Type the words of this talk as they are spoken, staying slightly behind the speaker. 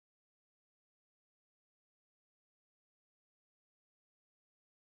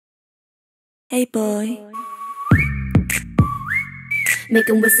Hey boy, make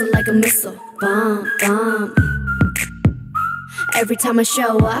him whistle like a missile, bomb, bomb. Every time I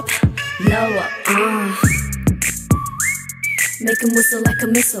show up, blow up, make him whistle like a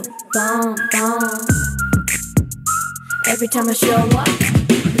missile, bomb, bomb. Every time I show up,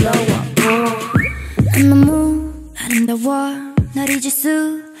 blow up, 너무 아름다워 널 잊을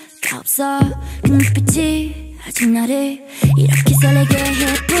수가 없어 그 눈빛이 아직 나를 이렇게 설레게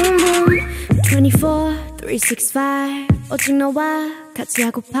해 Boom boom 24, 365 오직 너와 같이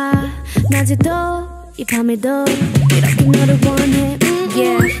하고파 낮에도 이 밤에도 이렇게 너를 원해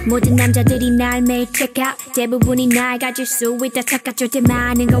Yeah. 모든 남자들이 날 매일 check out 대부분이 날 가질 수 있다 착각 절대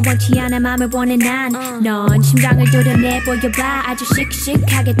많은 건 원치 않아 맘을 원해 난 넌 심장을 도려내 보여봐 아주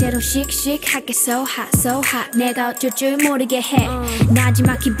씩씩하게 대로 씩씩하게 so hot 내가 어쩔 줄 모르게 해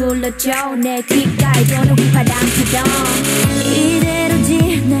나지막히 불러줘 내 귓가에 도는 휘파람처럼 이대로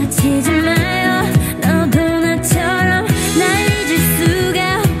지나치지 마요 너도 나처럼 날 잊을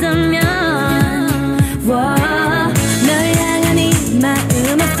수가 없다면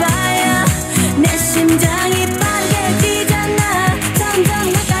마음은 fire 내 심장이 빠르게 뛰잖아 점점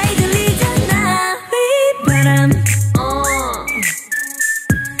가까이 들리잖아 휘바람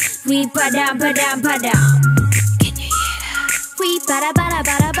휘바람 바람 바람 Can you hear that?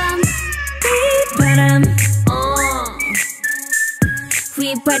 휘바라바라바라밤 휘바람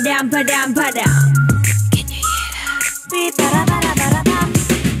휘바람 바람 바람 Can you hear that? 휘바라바라바라밤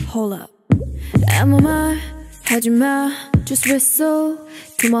Hold up 아무 말 하지마 Just whistle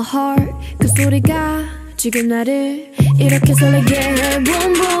to my heart 그 소리가 지금 나를 이렇게 설레게 해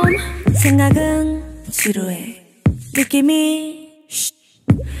Boom boom 생각은 지루해 느낌이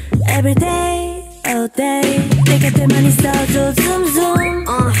Everyday, all day 내 곁에만 있어줘 zoom zoom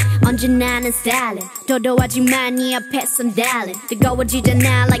언제나 난 silent 도도하지만 네 앞에선 darling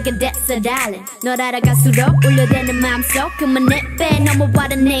뜨거워지잖아 like a desert island 널 알아갈수록 울려대는 맘속 그만 내빼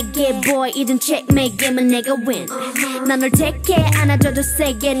넘어와라 내게 boy 이젠 checkmate 게임은 내가 win 난 널 택해 안아줘도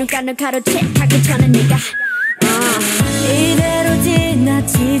세게 눈 감는 가로채하기 전에 네가 이대로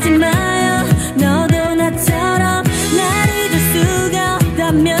지나치지 마요 너도 나처럼 날 잊을 수가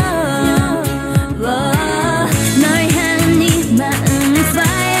없다면 널 향한 네 마음은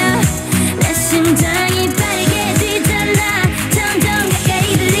fire 내 심장이 빠르게 뛰잖아 점점 가까이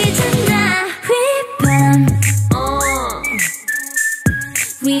들리잖아 휘바람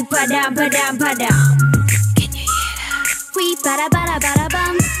휘바람 바람 바람 Can you hear that?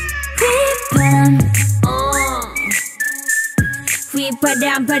 휘바라바라바라밤 휘바람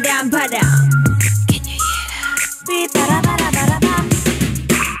휘바람 바람 바람 Can you hear that? 휘바라바라바라밤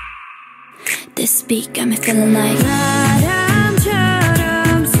This beat got me feeling like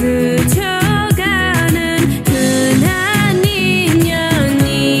바람처럼 스쳐가는 흔한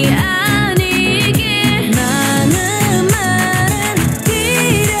인연이 아니길 많은 말은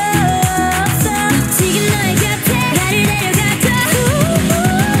필요 없어 지금 너의 곁에 나를 데려가줘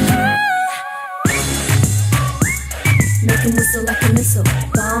Make him whistle like a missile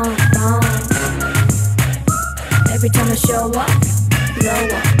bomb bomb Every time I show up blow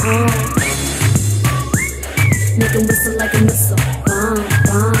up Make him whistle like a missile, bomb,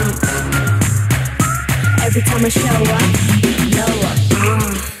 bomb. Every time I show up, blow up,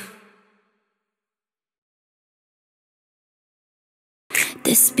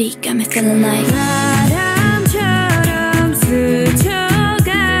 This beat got me feeling like 바람처럼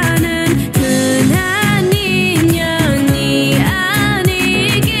스쳐가는 흔한 인연이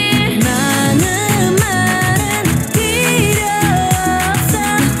아니길 많은 말은 필요 없어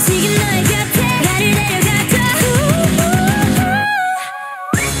지금 너의 곁에 나를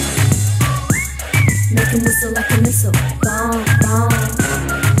Make him whistle like a missile, bomb, bomb.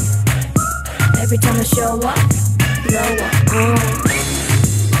 Every time I show up, blow up,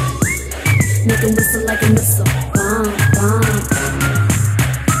 Make him whistle like a missile, bomb, bomb.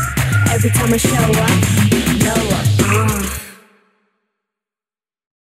 Every time I show up, blow up,